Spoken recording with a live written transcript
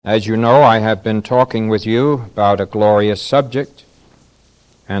As you know, I have been talking with you about a glorious subject,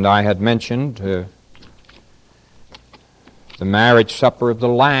 and I had mentioned the marriage supper of the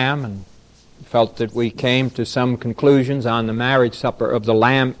Lamb, and felt that we came to some conclusions on the marriage supper of the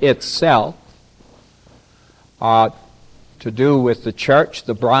Lamb itself, to do with the church,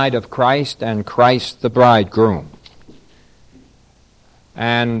 the bride of Christ, and Christ the bridegroom.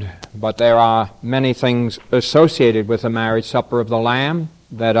 But there are many things associated with the marriage supper of the Lamb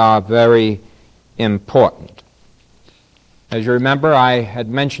that are very important. As you remember, I had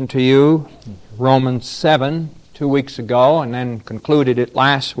mentioned to you Romans 7 2 weeks ago, and then concluded it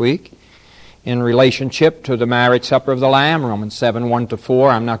last week in relationship to the marriage supper of the Lamb, Romans 7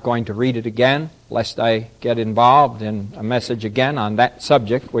 1-4. I'm not going to read it again, lest I get involved in a message again on that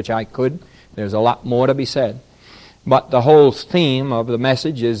subject, which I could. There's a lot more to be said. But the whole theme of the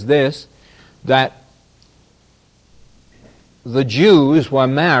message is this, that the Jews were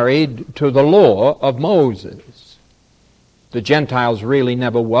married to the law of Moses. The Gentiles really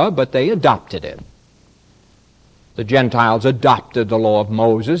never were, but they adopted it. The Gentiles adopted the law of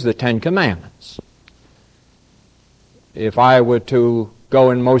Moses, the Ten Commandments. If I were to go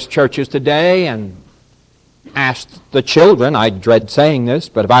in most churches today and ask the children, I dread saying this,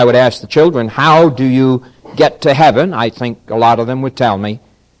 but if I would ask the children, how do you get to heaven? I think a lot of them would tell me,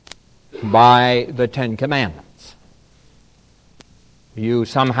 by the Ten Commandments. You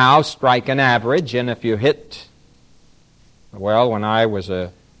somehow strike an average, and if you hit, well, when I was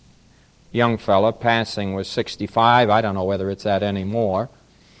a young fella, passing was 65. I don't know whether it's that anymore.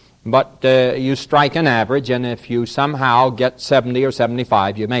 But you strike an average, and if you somehow get 70 or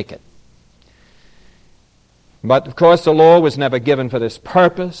 75, you make it. But, of course, the law was never given for this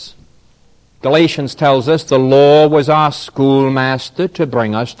purpose. Galatians tells us the law was our schoolmaster to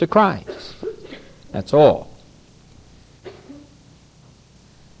bring us to Christ. That's all.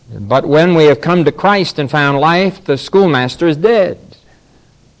 But when we have come to Christ and found life, the schoolmaster is dead.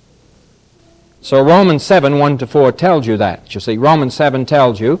 So Romans 7 1-4 tells you that. You see, Romans 7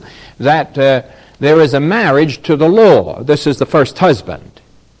 tells you that there is a marriage to the law. This is the first husband.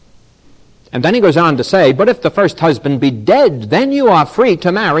 And then he goes on to say, but if the first husband be dead, then you are free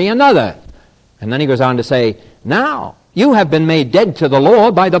to marry another. And then he goes on to say, now you have been made dead to the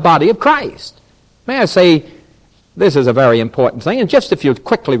law by the body of Christ. May I say, this is a very important thing, and just if you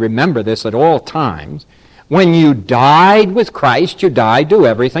quickly remember this at all times, when you died with Christ, you died to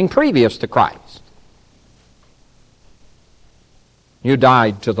everything previous to Christ. You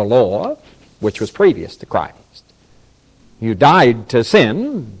died to the law, which was previous to Christ. You died to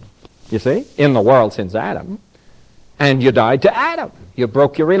sin, you see, in the world since Adam, and you died to Adam. You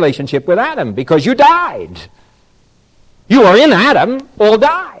broke your relationship with Adam because you died. You are in Adam, all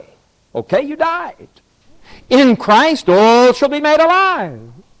die. Okay, you died. In Christ, all shall be made alive.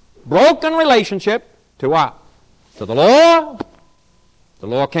 Broken relationship to what? To the law. The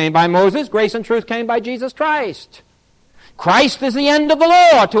law came by Moses. Grace and truth came by Jesus Christ. Christ is the end of the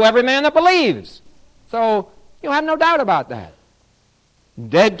law to every man that believes. So you have no doubt about that.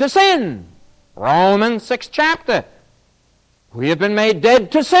 Dead to sin. Romans 6th chapter. We have been made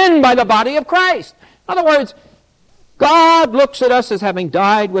dead to sin by the body of Christ. In other words, God looks at us as having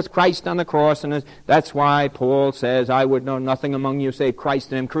died with Christ on the cross, and that's why Paul says, I would know nothing among you save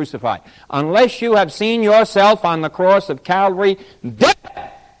Christ and Him crucified. Unless you have seen yourself on the cross of Calvary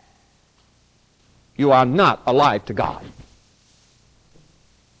dead, you are not alive to God.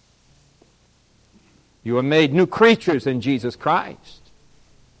 You are made new creatures in Jesus Christ.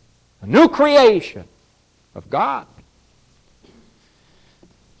 A new creation of God.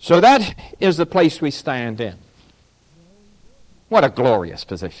 So that is the place we stand in. What a glorious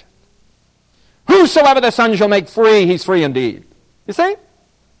position. Whosoever the Son shall make free, he's free indeed. You see?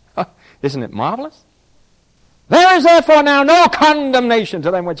 Isn't it marvelous? There is therefore now no condemnation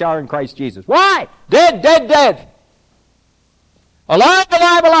to them which are in Christ Jesus. Why? Dead, dead, dead. Alive,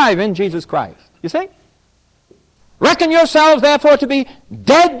 alive, alive in Jesus Christ. You see? Reckon yourselves therefore to be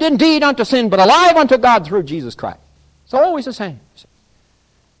dead indeed unto sin, but alive unto God through Jesus Christ. It's always the same.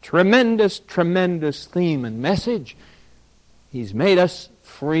 Tremendous, tremendous theme and message. He's made us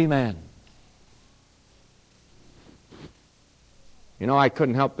free men. You know, I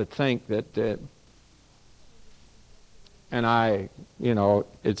couldn't help but think that,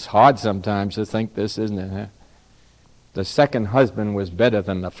 it's hard sometimes to think this, isn't it? Huh? The second husband was better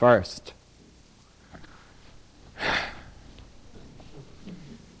than the first.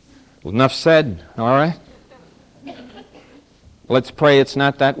 Well, enough said, all right? Let's pray it's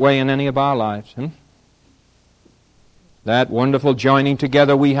not that way in any of our lives. That wonderful joining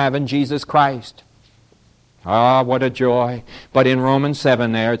together we have in Jesus Christ. Ah, what a joy. But in Romans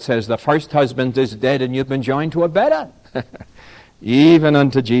 7 there it says the first husband is dead and you've been joined to a better. Even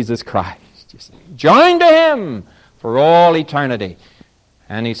unto Jesus Christ. You see. Joined to Him for all eternity.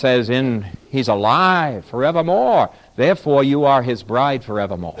 And he says He's alive forevermore. Therefore you are His bride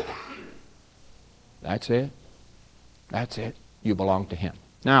forevermore. That's it. That's it. You belong to Him.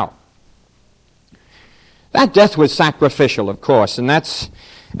 Now, that death was sacrificial, of course, and that's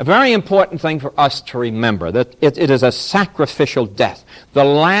a very important thing for us to remember, that it is a sacrificial death. The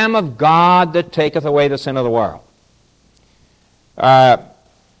Lamb of God that taketh away the sin of the world.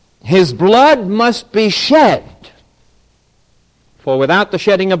 His blood must be shed, for without the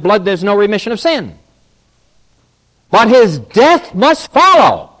shedding of blood there's no remission of sin. But His death must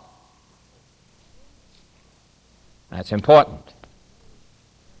follow. That's important.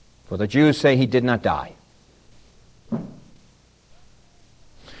 For the Jews say He did not die.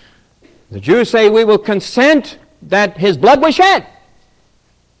 The Jews say we will consent that His blood was shed,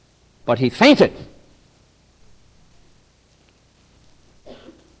 but He fainted.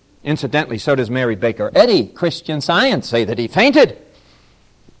 Incidentally, so does Mary Baker Eddy, Christian Science, say that He fainted.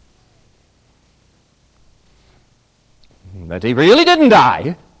 That He really didn't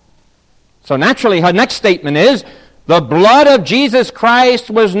die. So naturally, her next statement is, the blood of Jesus Christ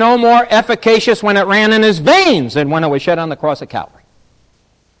was no more efficacious when it ran in His veins than when it was shed on the cross of Calvary.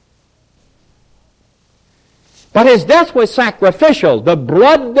 But His death was sacrificial. The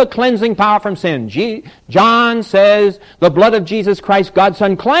blood, the cleansing power from sin. John says, the blood of Jesus Christ, God's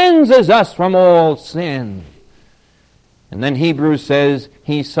Son, cleanses us from all sin. And then Hebrews says,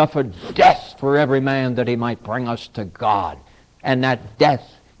 He suffered death for every man that He might bring us to God. And that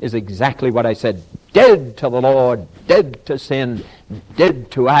death is exactly what I said. Dead to the Lord, dead to sin,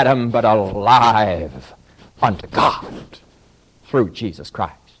 dead to Adam, but alive unto God through Jesus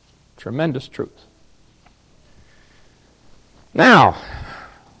Christ. Tremendous truth. Now,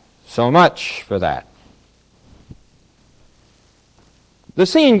 so much for that. The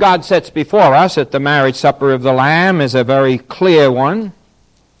scene God sets before us at the marriage supper of the Lamb is a very clear one.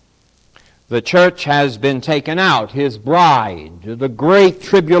 The church has been taken out, His bride. The great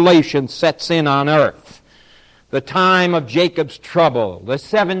tribulation sets in on earth. The time of Jacob's trouble, the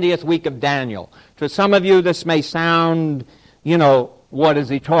 70th week of Daniel. To some of you this may sound, what is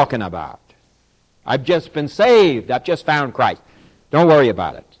he talking about? I've just been saved. I've just found Christ. Don't worry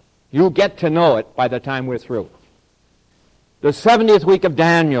about it. You'll get to know it by the time we're through. The 70th week of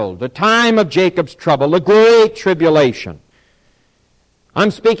Daniel, the time of Jacob's trouble, the great tribulation. I'm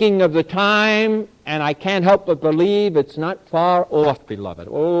speaking of the time, and I can't help but believe it's not far off, beloved.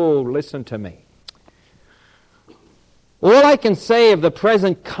 Oh, listen to me. All I can say of the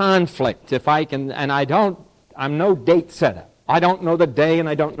present conflict, if I can, and I'm no date setter. I don't know the day and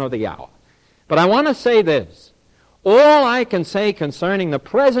I don't know the hour. But I want to say this. All I can say concerning the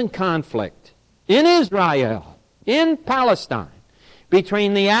present conflict in Israel, in Palestine,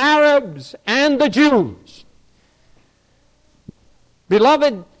 between the Arabs and the Jews.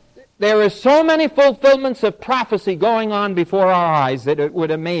 Beloved, there are so many fulfillments of prophecy going on before our eyes that it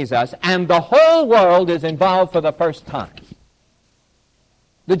would amaze us, and the whole world is involved for the first time.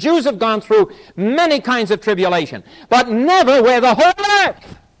 The Jews have gone through many kinds of tribulation, but never where the whole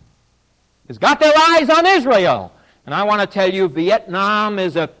earth has got their eyes on Israel. And I want to tell you, Vietnam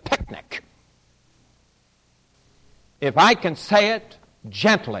is a picnic. If I can say it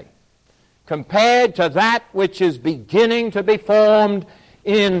gently, compared to that which is beginning to be formed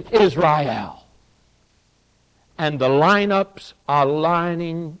in Israel. And the lineups are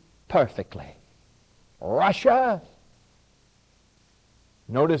lining perfectly. Russia.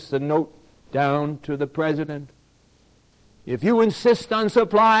 Notice the note down to the president. If you insist on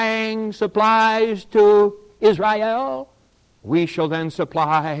supplying supplies to Israel, we shall then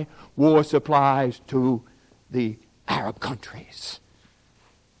supply war supplies to the Arab countries.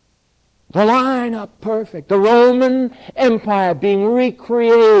 The lineup perfect. The Roman Empire being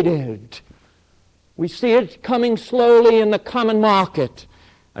recreated. We see it coming slowly in the common market.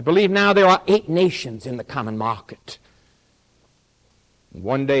 I believe now there are 8 nations in the common market.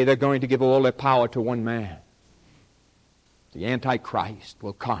 One day they're going to give all their power to one man. The Antichrist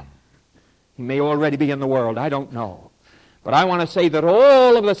will come. He may already be in the world, I don't know. But I want to say that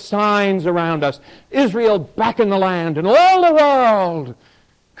all of the signs around us, Israel back in the land, and all the world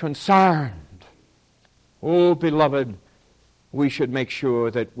concerned. Oh, beloved, we should make sure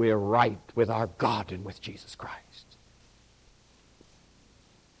that we're right with our God and with Jesus Christ.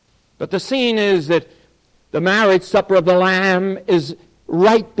 But the scene is that the marriage supper of the Lamb is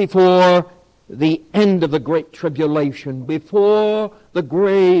right before the end of the great tribulation, before the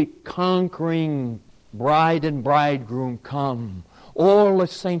great conquering bride and bridegroom come, all the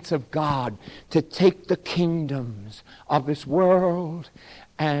saints of God, to take the kingdoms of this world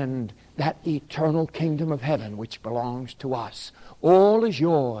and that eternal kingdom of heaven which belongs to us. All is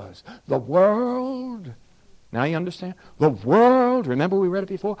yours. The world, now you understand? The world, remember we read it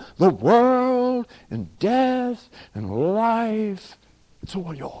before? The world and death and life, it's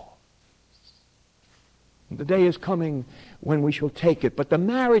all yours. The day is coming when we shall take it. But the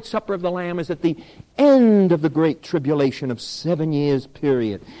marriage supper of the Lamb is at the end of the great tribulation of 7 years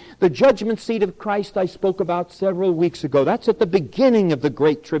period. The judgment seat of Christ I spoke about several weeks ago. That's at the beginning of the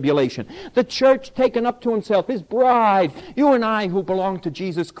great tribulation. The church taken up to himself, his bride, you and I who belong to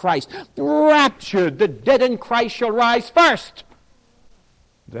Jesus Christ, raptured. The dead in Christ shall rise first.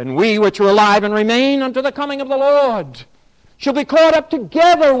 Then we which are alive and remain unto the coming of the Lord shall be caught up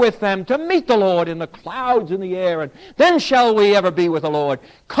together with them to meet the Lord in the clouds in the air, and then shall we ever be with the Lord.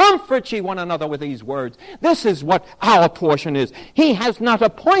 Comfort ye one another with these words. This is what our portion is. He has not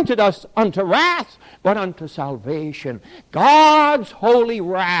appointed us unto wrath, but unto salvation. God's holy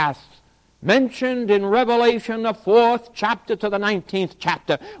wrath, mentioned in Revelation, the 4th chapter to the 19th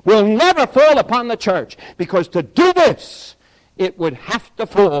chapter, will never fall upon the church, because to do this, it would have to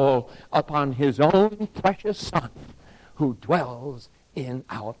fall upon his own precious Son, who dwells in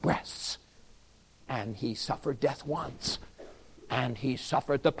our breasts. And he suffered death once, and he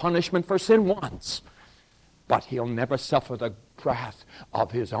suffered the punishment for sin once, but he'll never suffer the wrath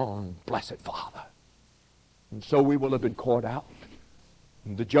of his own blessed Father. And so we will have been caught out,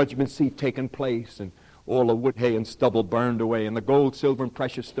 and the judgment seat taken place, and all the wood, hay, and stubble burned away, and the gold, silver, and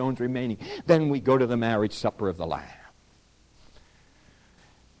precious stones remaining. Then we go to the marriage supper of the Lamb.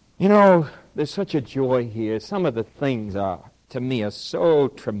 You know, there's such a joy here. Some of the things to me are so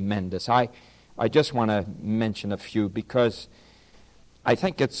tremendous. I just want to mention a few because I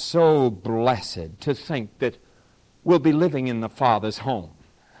think it's so blessed to think that we'll be living in the Father's home.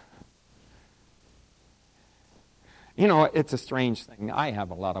 You know, it's a strange thing. I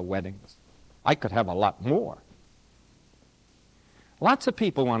have a lot of weddings. I could have a lot more. Lots of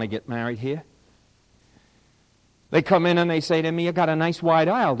people want to get married here. They come in and they say to me, you got a nice wide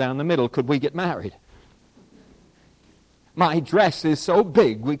aisle down the middle. Could we get married? My dress is so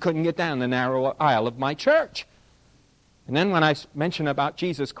big we couldn't get down the narrow aisle of my church. And then when I mention about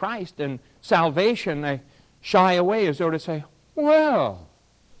Jesus Christ and salvation, they shy away as though to say, well,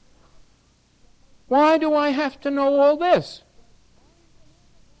 why do I have to know all this?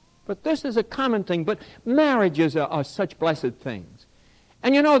 But this is a common thing. But marriages are such blessed things.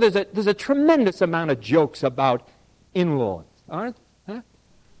 And you know, there's a tremendous amount of jokes about in-laws, aren't there? Huh?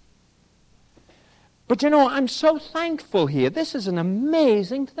 But you know, I'm so thankful here. This is an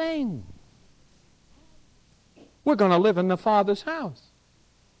amazing thing. We're going to live in the Father's house.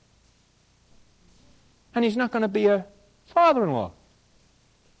 And he's not going to be a father-in-law.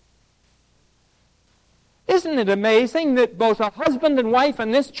 Isn't it amazing that both a husband and wife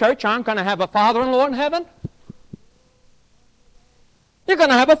in this church aren't going to have a father-in-law in heaven? You're going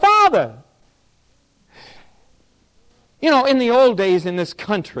to have a father. You know, in the old days in this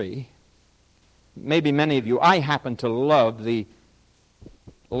country, maybe many of you, I happen to love the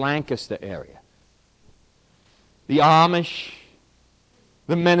Lancaster area. The Amish,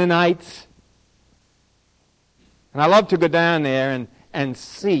 the Mennonites. And I love to go down there and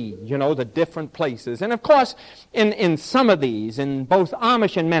see, you know, the different places. And of course, in some of these, in both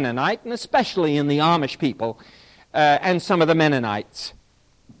Amish and Mennonite, and especially in the Amish people and some of the Mennonites,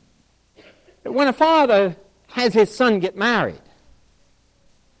 when a father has his son get married,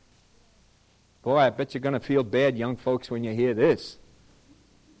 boy, I bet you're going to feel bad, young folks, when you hear this.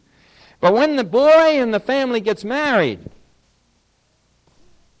 But when the boy in the family gets married,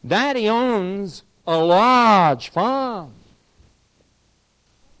 Daddy owns a large farm.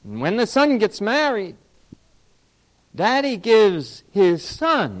 And when the son gets married, Daddy gives his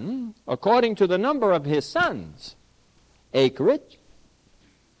son, according to the number of his sons, acreage,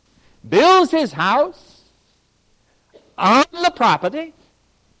 builds his house on the property,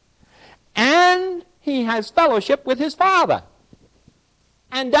 and he has fellowship with his father.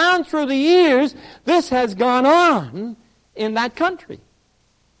 And down through the years, this has gone on in that country.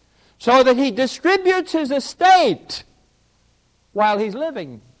 So that he distributes his estate while he's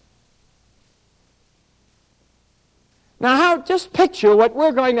living. Now, just picture what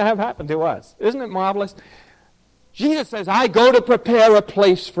we're going to have happen to us. Isn't it marvelous? Jesus says, I go to prepare a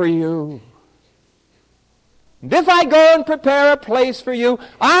place for you. And if I go and prepare a place for you,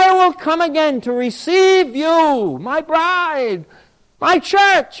 I will come again to receive you, my bride, my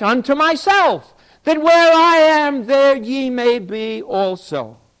church, unto myself, that where I am, there ye may be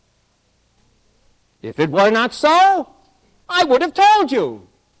also. If it were not so, I would have told you.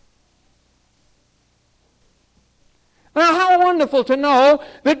 Now, how wonderful to know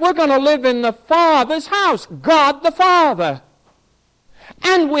that we're going to live in the Father's house, God the Father.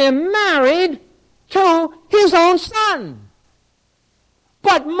 And we're married to His own Son.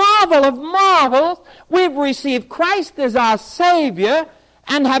 But marvel of marvels, we've received Christ as our Savior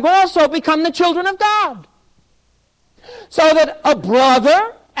and have also become the children of God. So that a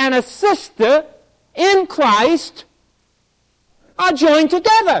brother and a sister in Christ are joined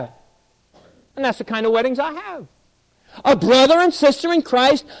together. And that's the kind of weddings I have. A brother and sister in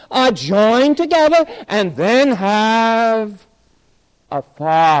Christ are joined together and then have a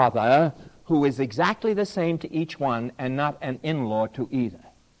father who is exactly the same to each one and not an in-law to either.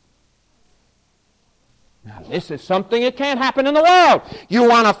 Now, this is something that can't happen in the world. You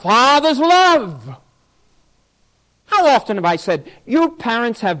want a father's love. How often have I said, you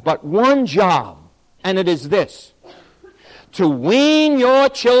parents have but one job, and it is this: to wean your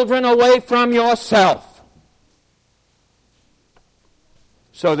children away from yourself,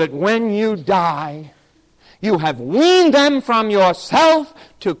 so that when you die, you have weaned them from yourself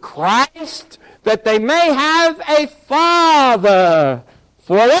to Christ, that they may have a father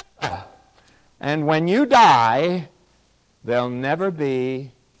forever. And when you die, they'll never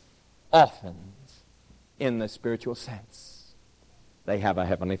be orphans in the spiritual sense. They have a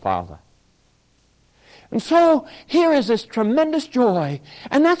heavenly Father. And so here is this tremendous joy.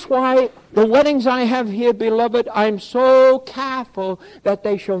 And that's why the weddings I have here, beloved, I'm so careful that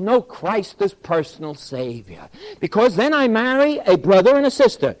they shall know Christ as personal Savior. Because then I marry a brother and a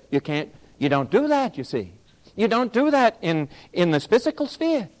sister. You don't do that, you see. You don't do that in the physical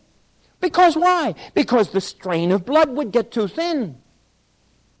sphere. Because why? Because the strain of blood would get too thin.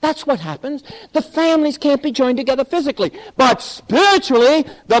 That's what happens. The families can't be joined together physically. But spiritually,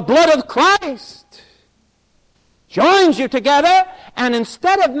 the blood of Christ joins you together, and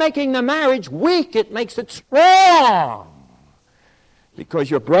instead of making the marriage weak, it makes it strong.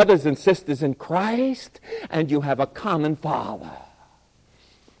 Because you're brothers and sisters in Christ, and you have a common Father.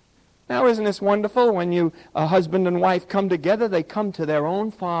 Now, isn't this wonderful? When a husband and wife come together, they come to their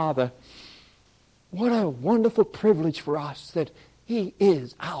own Father. What a wonderful privilege for us that He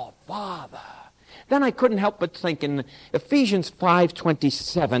is our Father. Then I couldn't help but think in Ephesians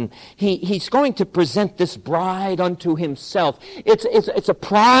 5:27, he's going to present this bride unto Himself. It's a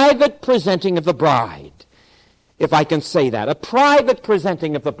private presenting of the bride, if I can say that. A private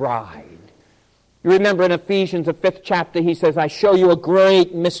presenting of the bride. You remember in Ephesians, the 5th chapter, he says, I show you a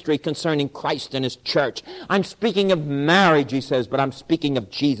great mystery concerning Christ and His church. I'm speaking of marriage, he says, but I'm speaking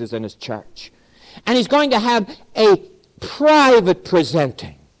of Jesus and His church. And he's going to have a private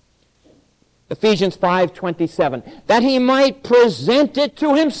presenting. Ephesians 5:27, that He might present it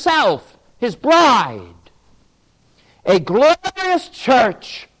to Himself, His bride. A glorious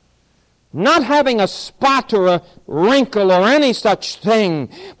church, not having a spot or a wrinkle or any such thing,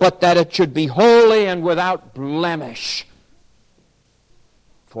 but that it should be holy and without blemish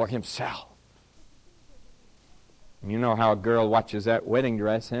for Himself. You know how a girl watches that wedding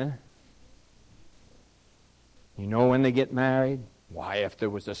dress, huh? You know when they get married? Why, if there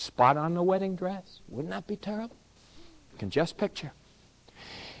was a spot on the wedding dress, wouldn't that be terrible? You can just picture.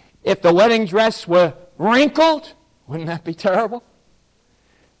 If the wedding dress were wrinkled, wouldn't that be terrible?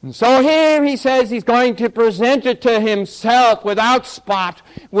 And so here he says he's going to present it to Himself without spot,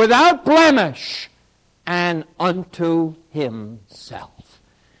 without blemish, and unto Himself.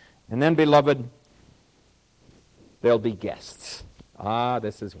 And then, beloved, there'll be guests. Ah,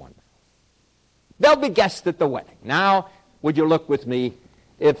 this is wonderful. There'll be guests at the wedding. Now, would you look with me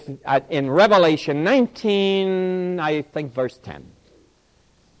in Revelation 19, I think verse 10.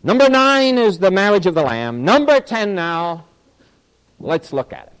 Number 9 is the marriage of the Lamb. Number 10 now, let's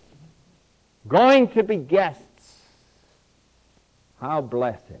look at it. Going to be guests. How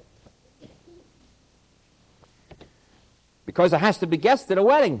blessed. Because there has to be guests at a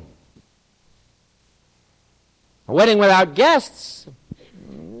wedding. A wedding without guests,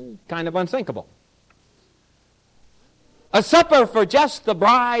 kind of unthinkable. A supper for just the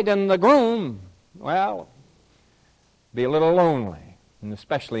bride and the groom, well, be a little lonely, and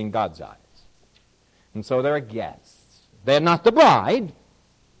especially in God's eyes. And so there are guests. They're not the bride,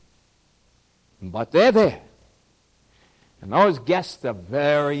 but they're there. And those guests are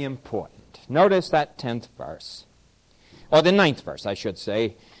very important. Notice that 10th verse, or the 9th verse, I should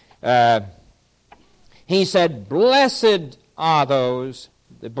say. He said, blessed are those.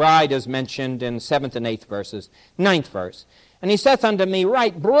 The bride is mentioned in 7th and 8th verses. 9th verse. And he saith unto me,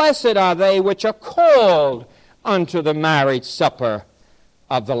 right, blessed are they which are called unto the marriage supper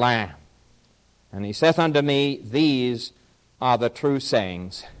of the Lamb. And he saith unto me, these are the true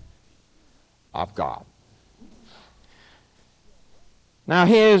sayings of God. Now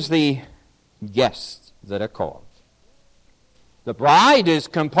here's the guests that are called. The bride is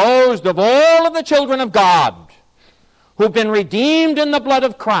composed of all of the children of God who've been redeemed in the blood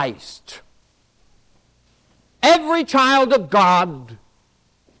of Christ. Every child of God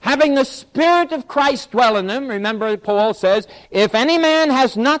having the Spirit of Christ dwell in them. Remember, Paul says, if any man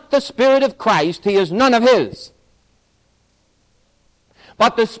has not the Spirit of Christ, he is none of his.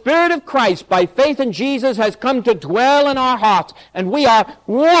 But the Spirit of Christ, by faith in Jesus, has come to dwell in our hearts, and we are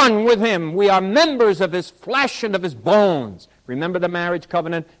one with him. We are members of his flesh and of his bones. Remember the marriage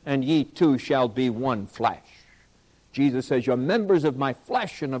covenant? And ye two shall be one flesh. Jesus says, you're members of my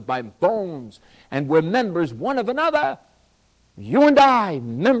flesh and of my bones, and we're members one of another. You and I,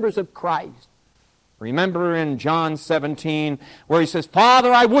 members of Christ. Remember in John 17, where he says,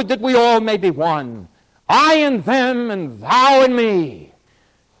 Father, I would that we all may be one. I in them, and thou in me,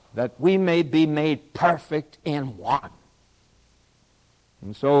 that we may be made perfect in one.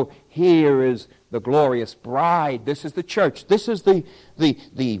 And so here is the glorious bride. This is the church. This is the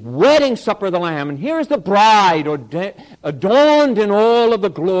wedding supper of the Lamb. And here is the bride adorned in all of the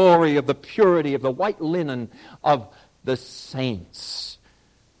glory of the purity of the white linen of the saints.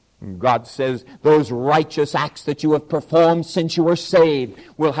 And God says those righteous acts that you have performed since you were saved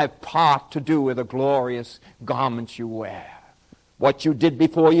will have part to do with the glorious garments you wear. What you did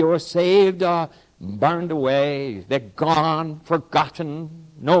before you were saved are burned away. They're gone, forgotten.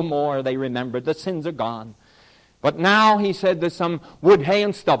 No more are they remembered. The sins are gone. But now, he said, there's some wood, hay,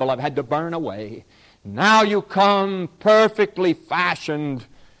 and stubble I've had to burn away. Now you come perfectly fashioned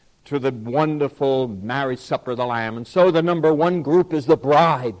to the wonderful marriage supper of the Lamb. And so the number one group is the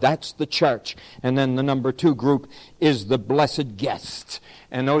bride. That's the church. And then the number two group is the blessed guest.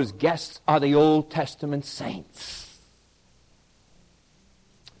 And those guests are the Old Testament saints.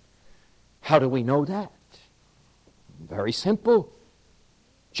 How do we know that? Very simple.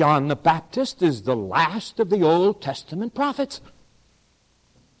 John the Baptist is the last of the Old Testament prophets.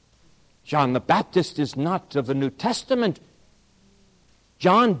 John the Baptist is not of the New Testament.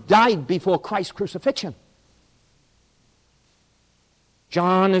 John died before Christ's crucifixion.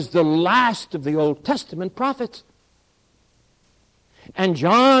 John is the last of the Old Testament prophets. And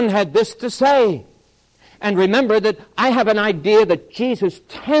John had this to say. And remember that I have an idea that Jesus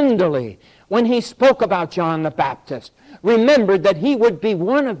tenderly, when he spoke about John the Baptist, remembered that he would be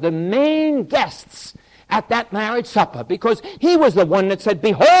one of the main guests at that marriage supper, because he was the one that said,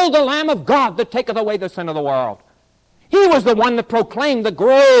 behold the Lamb of God that taketh away the sin of the world. He was the one that proclaimed the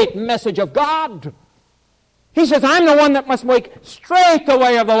great message of God. He says, I'm the one that must make straight the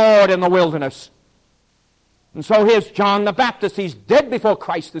way of the Lord in the wilderness. And so here's John the Baptist. He's dead before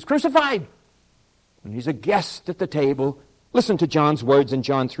Christ is crucified. And he's a guest at the table. Listen to John's words in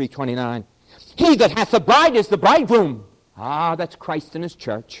John 3:29. He that hath the bride is the bridegroom. Ah, that's Christ and his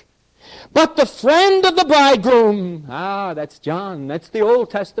church. But the friend of the bridegroom, that's John. That's the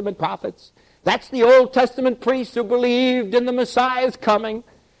Old Testament prophets. That's the Old Testament priests who believed in the Messiah's coming.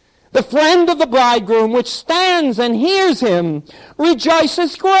 The friend of the bridegroom, which stands and hears him,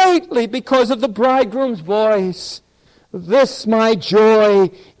 rejoices greatly because of the bridegroom's voice. This my joy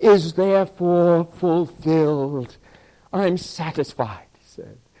is therefore fulfilled. I'm satisfied, he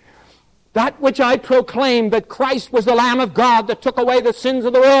said. That which I proclaimed, that Christ was the Lamb of God that took away the sins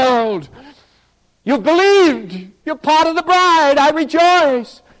of the world. You've believed. You're part of the bride. I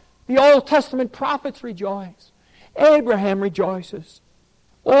rejoice. The Old Testament prophets rejoice. Abraham rejoices.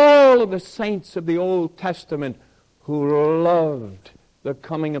 All of the saints of the Old Testament who loved the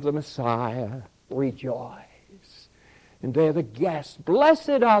coming of the Messiah rejoice. And they're the guests.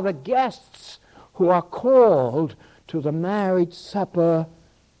 Blessed are the guests who are called to the marriage supper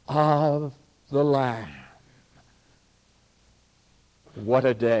of the Lamb. What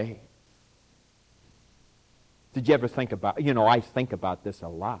a day. Did you ever think about, I think about this a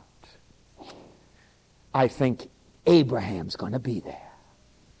lot. I think Abraham's going to be there.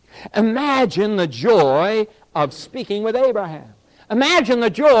 Imagine the joy of speaking with Abraham. Imagine the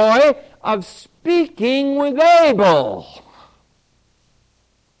joy of speaking with Abel.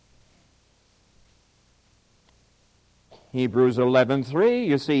 Hebrews 11:3,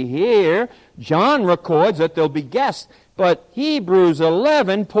 you see here, John records that there'll be guests. But Hebrews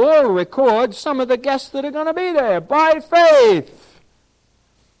 11, Paul records some of the guests that are going to be there. By faith.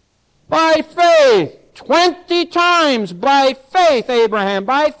 By faith. 20 times. By faith, Abraham.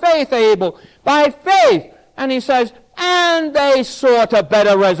 By faith, Abel. By faith. And he says, and they sought a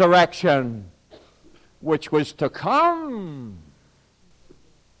better resurrection, which was to come.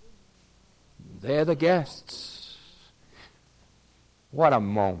 they're the guests. What a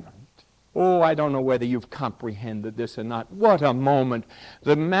moment. Oh, I don't know whether you've comprehended this or not. What a moment.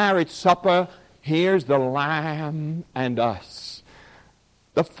 The marriage supper, here's the Lamb and us.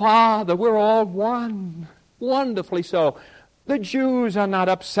 The Father, we're all one. Wonderfully so. The Jews are not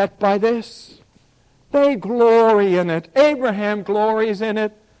upset by this. They glory in it. Abraham glories in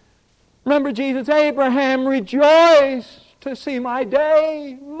it. Remember Jesus, Abraham rejoiced to see my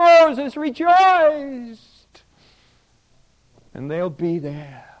day. Moses rejoiced. And they'll be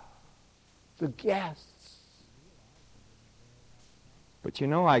there. The guests. But you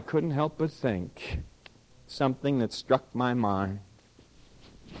know, I couldn't help but think something that struck my mind.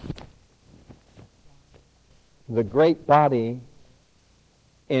 The great body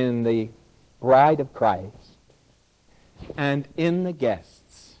in the bride of Christ and in the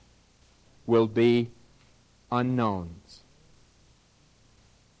guests will be unknowns.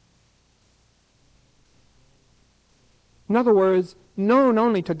 In other words, known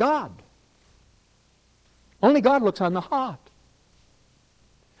only to God. Only God looks on the heart.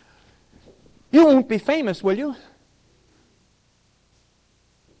 You won't be famous, will you?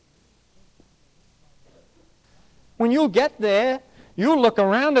 When you get there, you look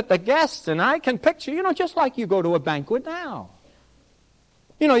around at the guests, and I can picture, just like you go to a banquet now.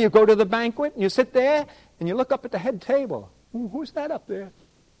 You go to the banquet, and you sit there, and you look up at the head table. Who's that up there?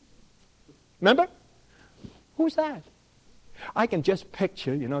 Remember? Who's that? I can just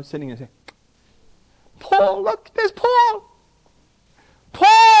picture, sitting and saying, Paul, look, there's Paul.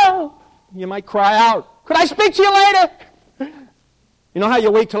 Paul! You might cry out, could I speak to you later? You know how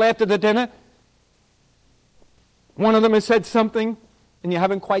you wait till after the dinner? One of them has said something, and you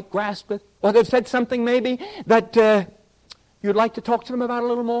haven't quite grasped it. Or they've said something maybe that you'd like to talk to them about a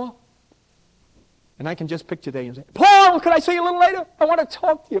little more. And I can just picture there and say, Paul, could I see you a little later? I want to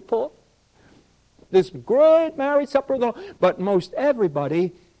talk to you, Paul. This great marriage supper, though. But most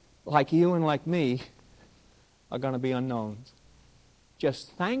everybody, like you and like me, are going to be unknowns.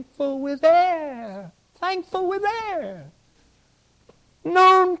 Just thankful we're there. Thankful we're there.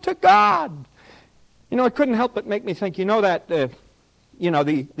 Known to God. It couldn't help but make me think, that, the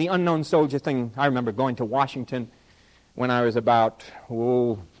unknown soldier thing. I remember going to Washington when I was about,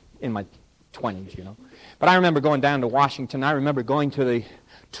 in my 20s, But I remember going down to Washington. I remember going to the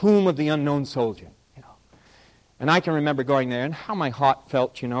tomb of the unknown soldier, And I can remember going there and how my heart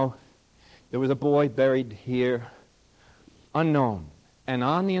felt, There was a boy buried here, unknown. And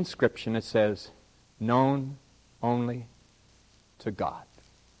on the inscription it says, known only to God.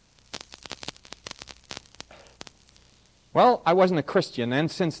 Well, I wasn't a Christian, and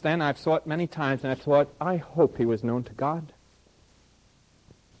since then I've thought many times, and I've thought, I hope he was known to God.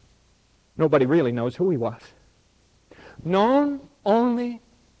 Nobody really knows who he was. Known only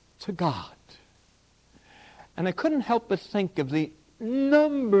to God. And I couldn't help but think of the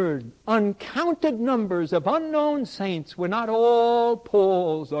numbered, uncounted numbers of unknown saints were not all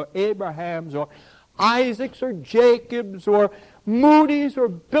Pauls or Abrahams or Isaacs or Jacobs or Moody's or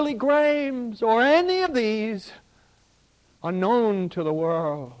Billy Grahams or any of these unknown to the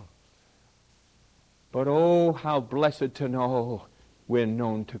world. But oh, how blessed to know we're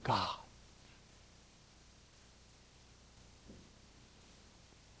known to God.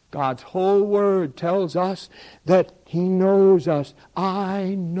 God's whole word tells us that he knows us.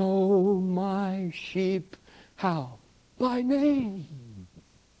 I know my sheep. How? By name.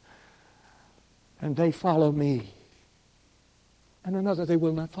 And they follow me. And another they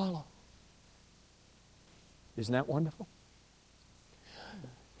will not follow. Isn't that wonderful?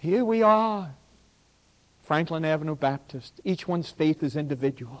 Here we are, Franklin Avenue Baptist. Each one's faith is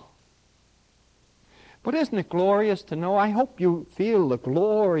individual. But isn't it glorious to know? I hope you feel the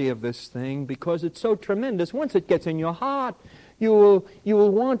glory of this thing because it's so tremendous. Once it gets in your heart, you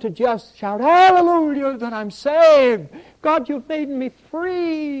will want to just shout, hallelujah, that I'm saved. God, you've made me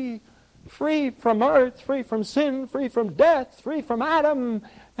free. Free from earth, free from sin, free from death, free from Adam,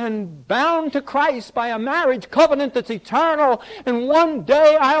 and bound to Christ by a marriage covenant that's eternal. And one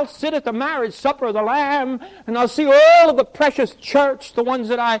day I'll sit at the marriage supper of the Lamb, and I'll see all of the precious church, the ones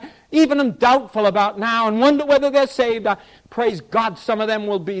that I even am doubtful about now, and wonder whether they're saved. Praise God, some of them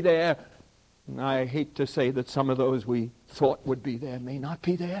will be there. And I hate to say that some of those we thought would be there may not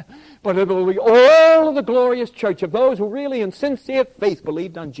be there, but it will be all of the glorious church of those who really in sincere faith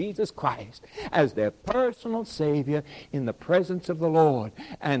believed on Jesus Christ as their personal Savior in the presence of the Lord.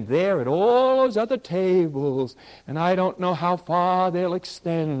 And there at all those other tables, and I don't know how far they'll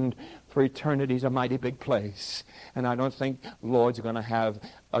extend, for eternity's a mighty big place. And I don't think the Lord's going to have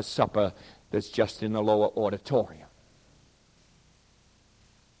a supper that's just in the lower auditorium.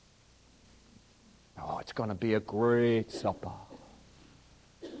 Oh, it's going to be a great supper.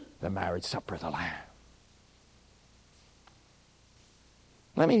 The marriage supper of the Lamb.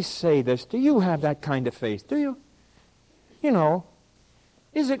 Let me say this. Do you have that kind of faith? Do you? You know,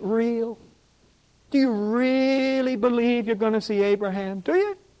 is it real? Do you really believe you're going to see Abraham? Do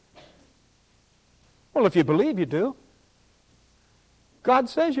you? Well, if you believe, you do. God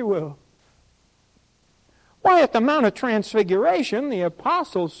says you will. Why, at the Mount of Transfiguration, the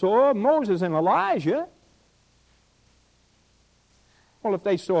apostles saw Moses and Elijah. Well, if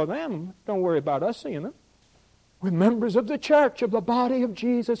they saw them, don't worry about us seeing them. We're members of the church, of the body of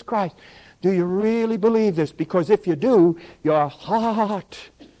Jesus Christ. Do you really believe this? Because if you do, your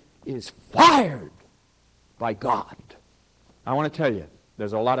heart is fired by God. I want to tell you,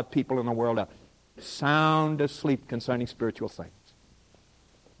 there's a lot of people in the world out sound asleep concerning spiritual things.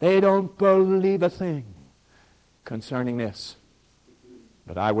 They don't believe a thing concerning this.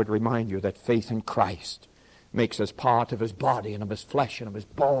 But I would remind you that faith in Christ makes us part of His body and of His flesh and of His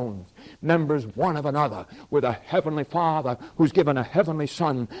bones, members one of another, with a Heavenly Father who's given a Heavenly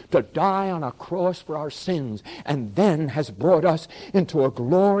Son to die on a cross for our sins, and then has brought us into a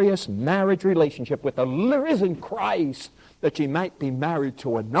glorious marriage relationship with the risen Christ, that ye might be married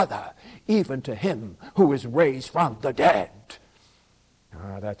to another, even to Him who is raised from the dead.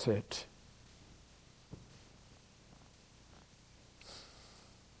 That's it.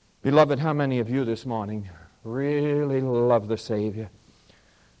 Beloved, how many of you this morning really love the Savior?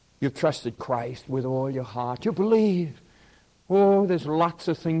 You've trusted Christ with all your heart. You believe. Oh, there's lots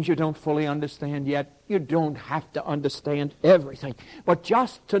of things you don't fully understand yet. You don't have to understand everything. But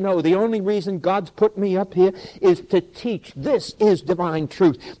just to know the only reason God's put me up here is to teach. This is divine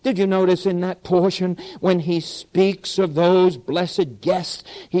truth. Did you notice in that portion when He speaks of those blessed guests,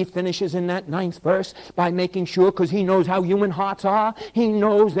 He finishes in that 9th verse by making sure, because He knows how human hearts are, He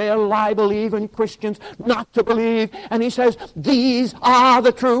knows they're liable, even Christians, not to believe. And He says, these are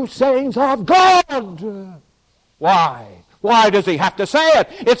the true sayings of God. Why? Why does He have to say it?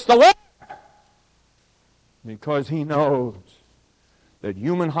 It's the Word. Because He knows that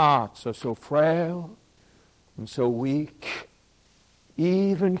human hearts are so frail and so weak.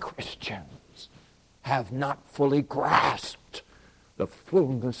 Even Christians have not fully grasped the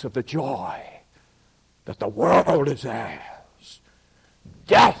fullness of the joy that the world is theirs.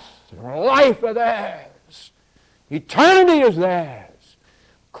 Death and life are theirs. Eternity is theirs.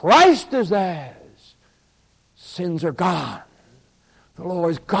 Christ is theirs. Sins are gone. The law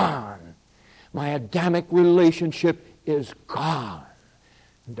is gone. My Adamic relationship is gone.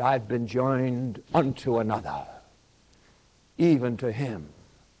 And I've been joined unto another, even to Him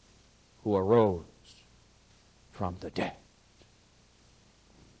who arose from the dead.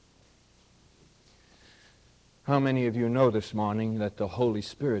 How many of you know this morning that the Holy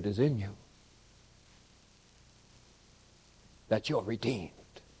Spirit is in you? That you're redeemed?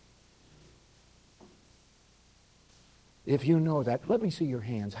 If you know that, let me see your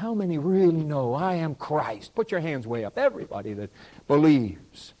hands. How many really know I am Christ? Put your hands way up. Everybody that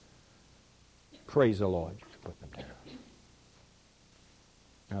believes. Praise the Lord. You can put them down.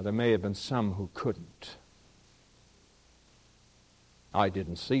 Now, there may have been some who couldn't. I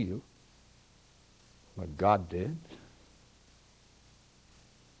didn't see you, but God did.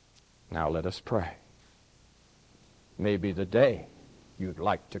 Now let us pray. Maybe the day you'd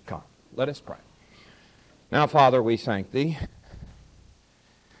like to come. Let us pray. Now, Father, we thank Thee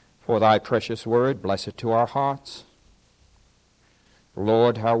for Thy precious word. Bless it to our hearts.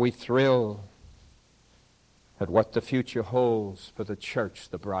 Lord, how we thrill at what the future holds for the church,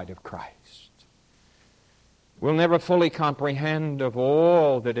 the bride of Christ. We'll never fully comprehend of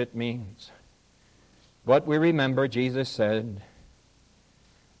all that it means. But we remember Jesus said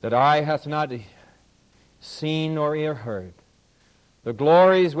that eye hath not seen nor ear heard the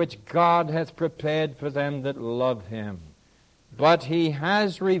glories which God hath prepared for them that love Him. But He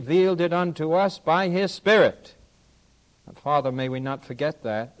has revealed it unto us by His Spirit. And Father, may we not forget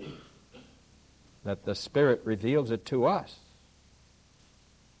that the Spirit reveals it to us.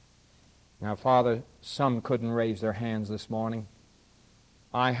 Now, Father, some couldn't raise their hands this morning.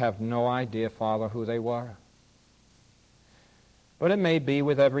 I have no idea, Father, who they were. But it may be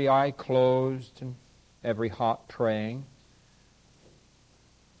with every eye closed and every heart praying,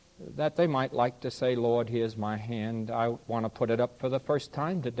 that they might like to say, Lord, here's my hand. I want to put it up for the first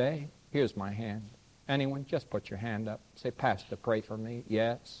time today. Here's my hand. Anyone, just put your hand up. Say, Pastor, pray for me.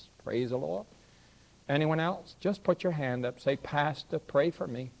 Yes, praise the Lord. Anyone else? Just put your hand up. Say, Pastor, pray for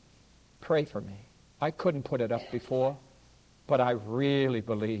me. Pray for me. I couldn't put it up before, but I really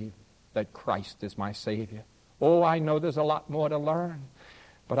believe that Christ is my Savior. Oh, I know there's a lot more to learn,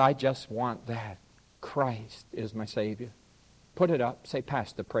 but I just want that. Christ is my Savior. Put it up. Say,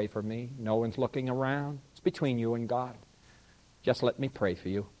 Pastor, pray for me. No one's looking around. It's between you and God. Just let me pray for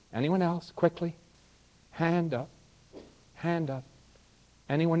you. Anyone else? Quickly. Hand up. Hand up.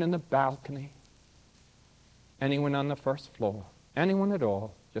 Anyone in the balcony? Anyone on the first floor? Anyone at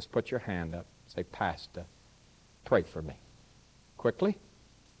all? Just put your hand up. Say, Pastor, pray for me. Quickly.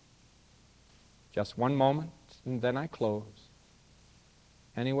 Just one moment, and then I close.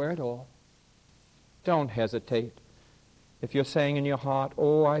 Anywhere at all. Don't hesitate. If you're saying in your heart,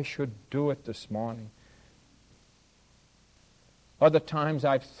 oh, I should do it this morning. Other times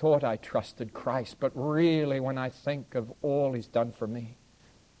I've thought I trusted Christ, but really when I think of all He's done for me,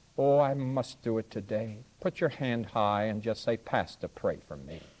 oh, I must do it today. Put your hand high and just say, Pastor, pray for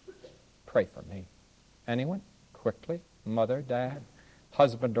me. Pray for me. Anyone? Quickly. Mother, dad,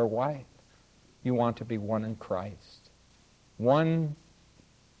 husband or wife. You want to be one in Christ. One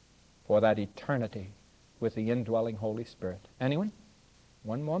for that eternity with the indwelling Holy Spirit. Anyone?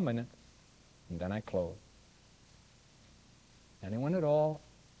 One more minute, and then I close. Anyone at all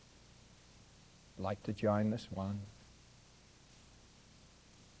like to join this one?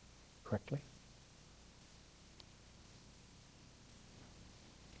 Quickly.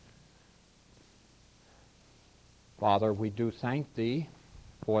 Father, we do thank Thee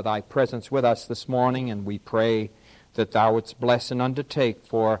for Thy presence with us this morning, and we pray that Thou wouldst bless and undertake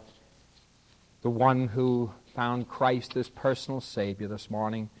for the one who found Christ as personal Savior this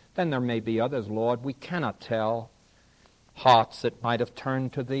morning. Then there may be others, Lord. We cannot tell. Hearts that might have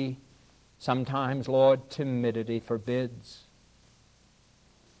turned to Thee. Sometimes, Lord, timidity forbids.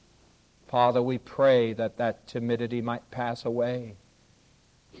 Father, we pray that that timidity might pass away.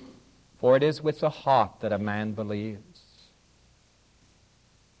 For it is with the heart that a man believes.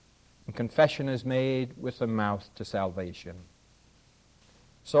 And confession is made with the mouth to salvation.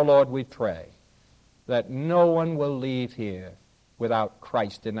 So, Lord, we pray that no one will leave here without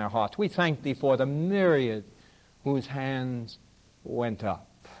Christ in their hearts. We thank Thee for the myriad whose hands went up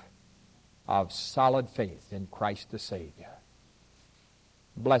of solid faith in Christ the Savior.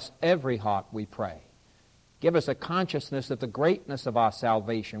 Bless every heart, we pray. Give us a consciousness of the greatness of our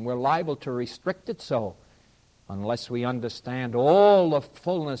salvation. We're liable to restrict it so unless we understand all the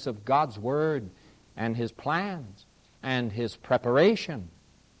fullness of God's Word and His plans and His preparation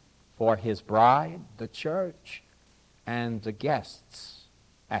for His bride, the church, and the guests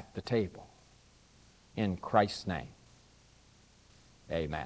at the table. In Christ's name, amen.